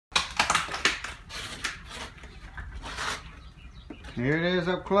Here it is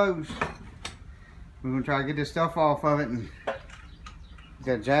up close. We're gonna try to get this stuff off of it, and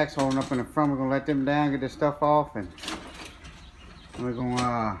got jacks holding up in the front. We're gonna let them down, get this stuff off, and we're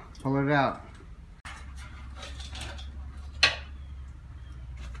gonna pull it out.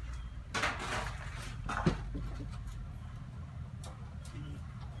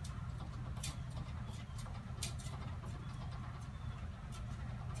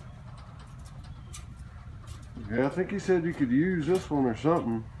 Yeah, I think he said you could use this one or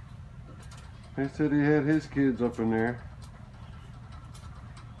something. He said he had his kids up in there.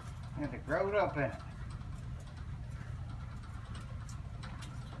 Had to grow it up in it.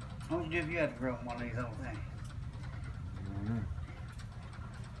 What would you do if you had to grow up one of these old things?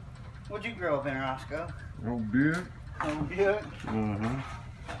 What'd you grow up in, Roscoe? Old Buick. Old Buick?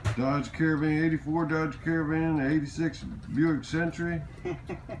 Dodge Caravan, 84 Dodge Caravan, 86 Buick Century,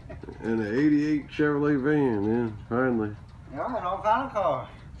 and an 88 Chevrolet van, man, finally. Y'all had all kind of cars.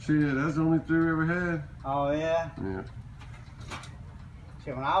 Shit, that's the only three we ever had. Oh, yeah? Yeah.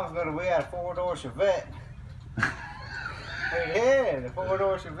 See, when I was little, we had a 4-door Chevette. We did, a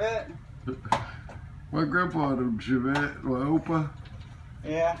 4-door Chevette. My grandpa had a Chevette, my Opa.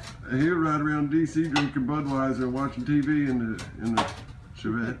 Yeah. He would ride around D.C. drinking Budweiser and watching TV in the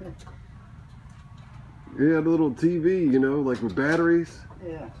Chevette. He had a little TV, you know, like with batteries.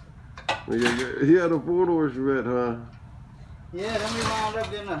 Yeah. He had a 4-door Chevette, huh? Yeah, then we wound up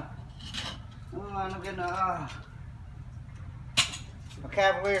getting a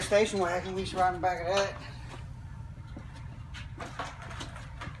Cavalier station wagon. We used to ride in the back of that.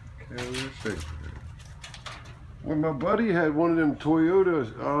 Well, my buddy had one of them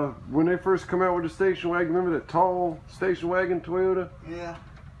Toyotas. When they first come out with the station wagon, remember that tall station wagon Toyota? Yeah.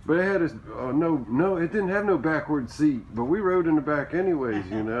 But it had no, it didn't have no backward seat. But we rode in the back anyways,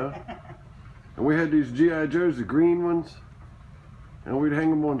 you know. And we had these G.I. Joes, the green ones. And we'd hang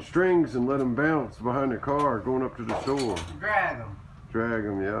them on strings and let them bounce behind the car going up to the store. Drag them. Drag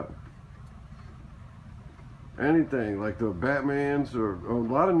them, yeah. Anything, like the Batmans or a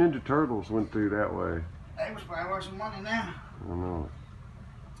lot of Ninja Turtles went through that way. They was probably worth some money now. I know.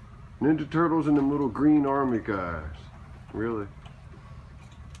 Ninja Turtles and them little green army guys. Really.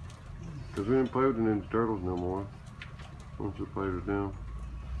 Because we didn't play with the Ninja Turtles no more. Once we played with them.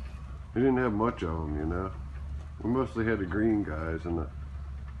 We didn't have much of them, you know. We mostly had the green guys and the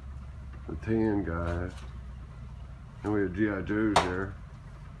tan guys. And we had G.I. Joes there.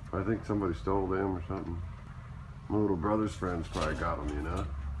 I think somebody stole them or something. My little brother's friends probably got them, you know.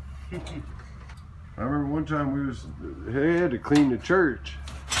 I remember one time he had to clean the church.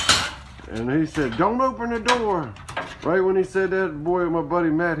 And he said, "Don't open the door." Right when he said that, boy, my buddy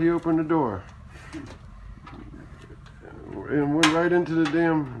Matt, he opened the door. And went right into the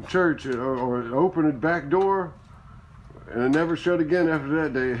damn church, or opened the back door. And it never shut again after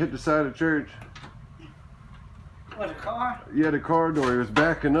that day. It hit the side of the church. What, a car? Yeah, the car door. It was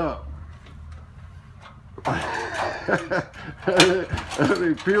backing up.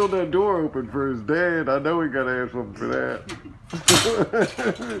 He peeled that door open for his dad. I know he got to have something for that.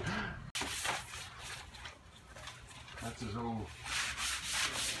 That's his old.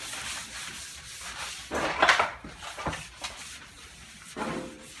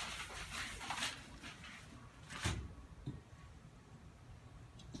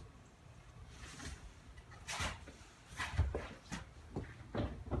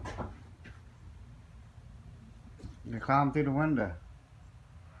 You climb through the window.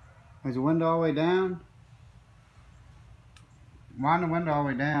 Is the window all the way down? Wind the window all the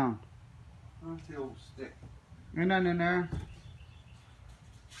way down. Where's the old stick? Ain't nothing in there.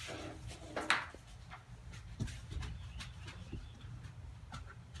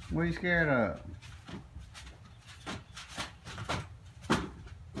 What are you scared of?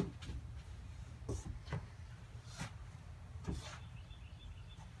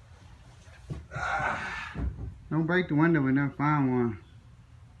 Don't break the window, we never find one.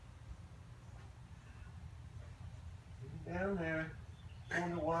 Down there. On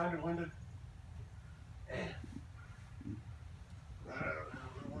the wind the window.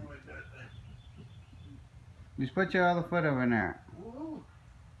 Just put your other foot over in there. Whoa.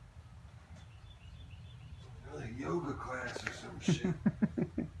 Another yoga class or some shit.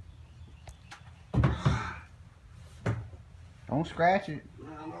 Don't scratch it.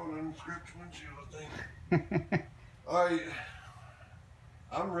 I know, them scratch windshield thing. Alright,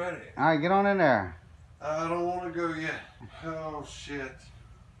 I'm ready. Alright, get on in there. I don't want to go yet. Oh shit.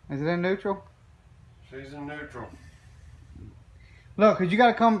 Is it in neutral? She's in neutral. Look, cause you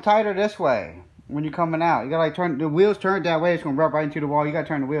gotta come tighter this way when you're coming out. You gotta like turn the wheels turned that way. It's gonna rub right into the wall. You gotta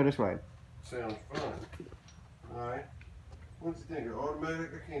turn the wheel this way. Sounds fun. All right. What's the thing?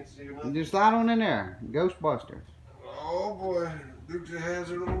 Automatic? I can't see nothing. Just slide on in there. Ghostbusters. Oh boy, Dukes of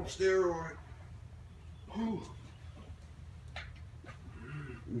Hazzard on steroid.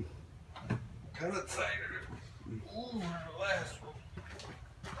 Kind of tighter. Ooh, the last one.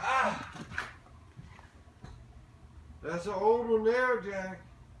 Ah! That's an old one there, Jack.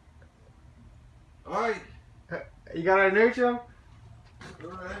 Alright. You got it in neutral?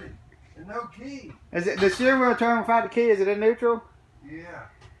 Alright. And no key. Is it the steering wheel turn without the key? Is it in neutral? Yeah.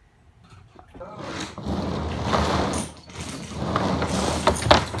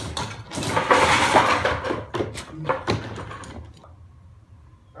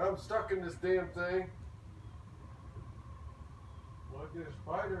 I'm stuck in this damn thing. Look, there's a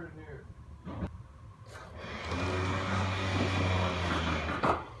spider in here.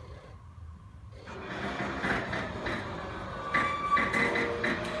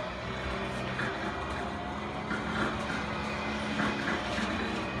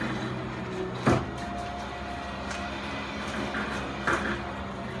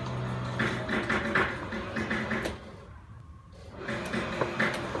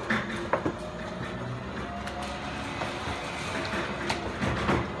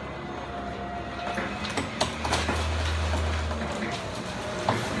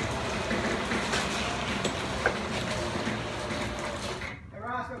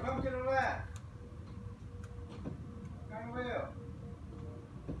 Come to the left. Turn the wheel.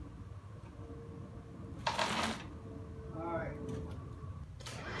 All right.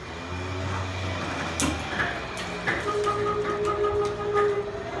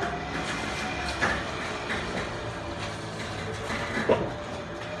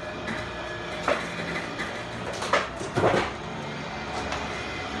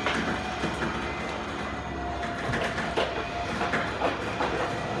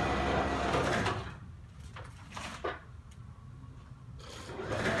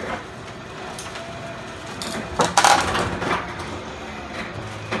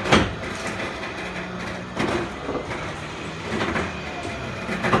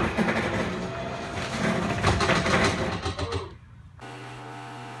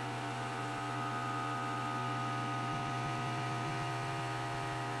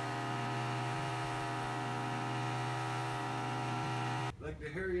 Like the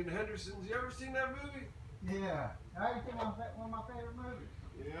Harry and Hendersons. You ever seen that movie? Yeah. I think one of my favorite movies.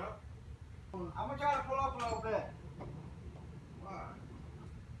 Yeah. I'm gonna try to pull up a little bit. Why?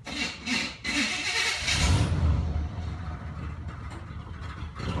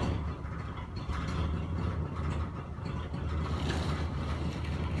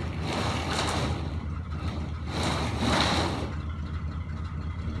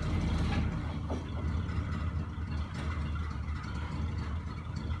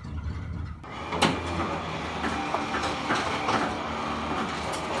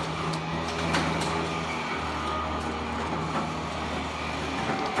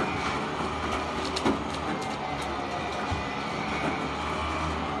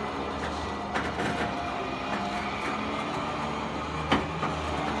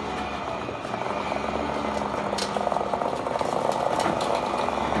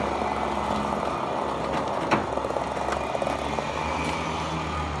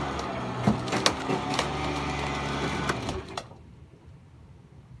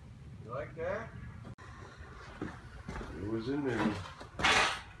 In there.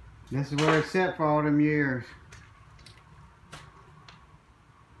 This is where it's set for all them years.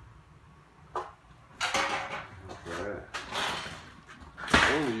 Right.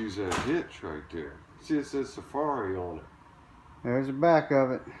 I want to use that hitch right there. See, it says Safari on it. There's the back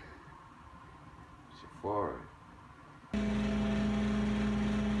of it. Safari.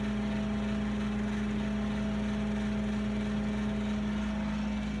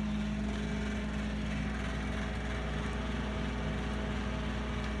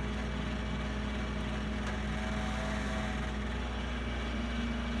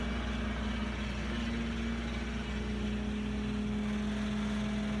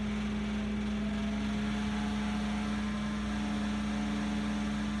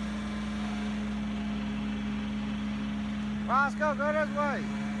 Roscoe, go this way.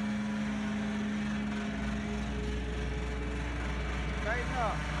 Straighten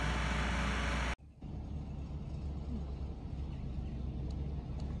up.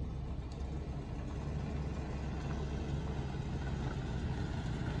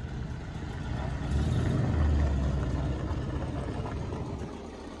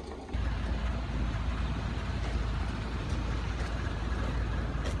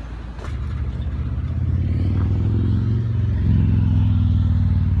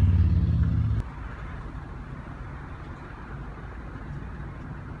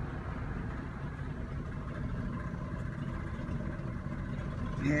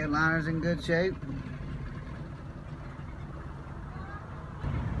 Headliner's in good shape.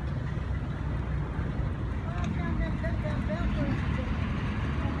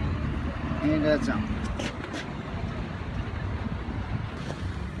 Ain't that something?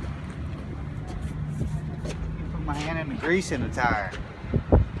 Put my hand in the grease in the tire.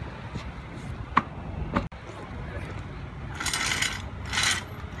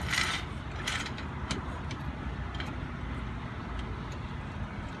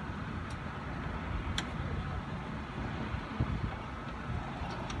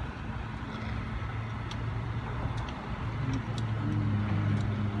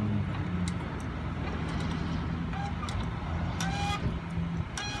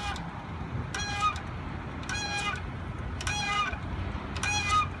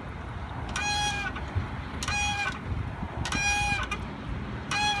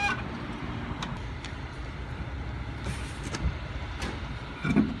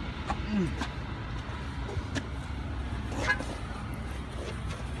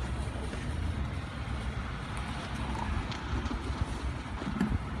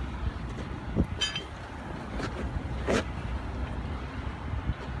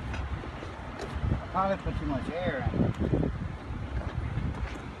 Probably put too much air in it.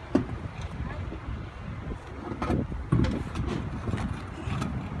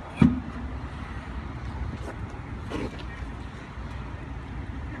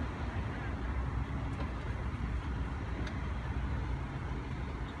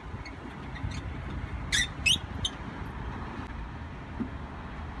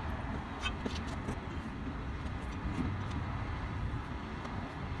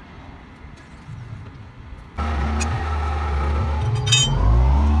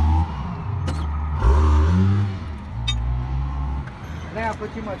 Now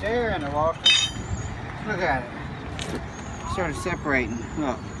put too much air in the Walker. Look at it. Started separating.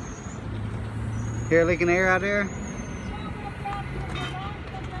 Look. Hear leaking air out there?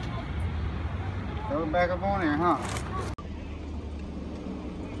 Throw it back up on there, huh?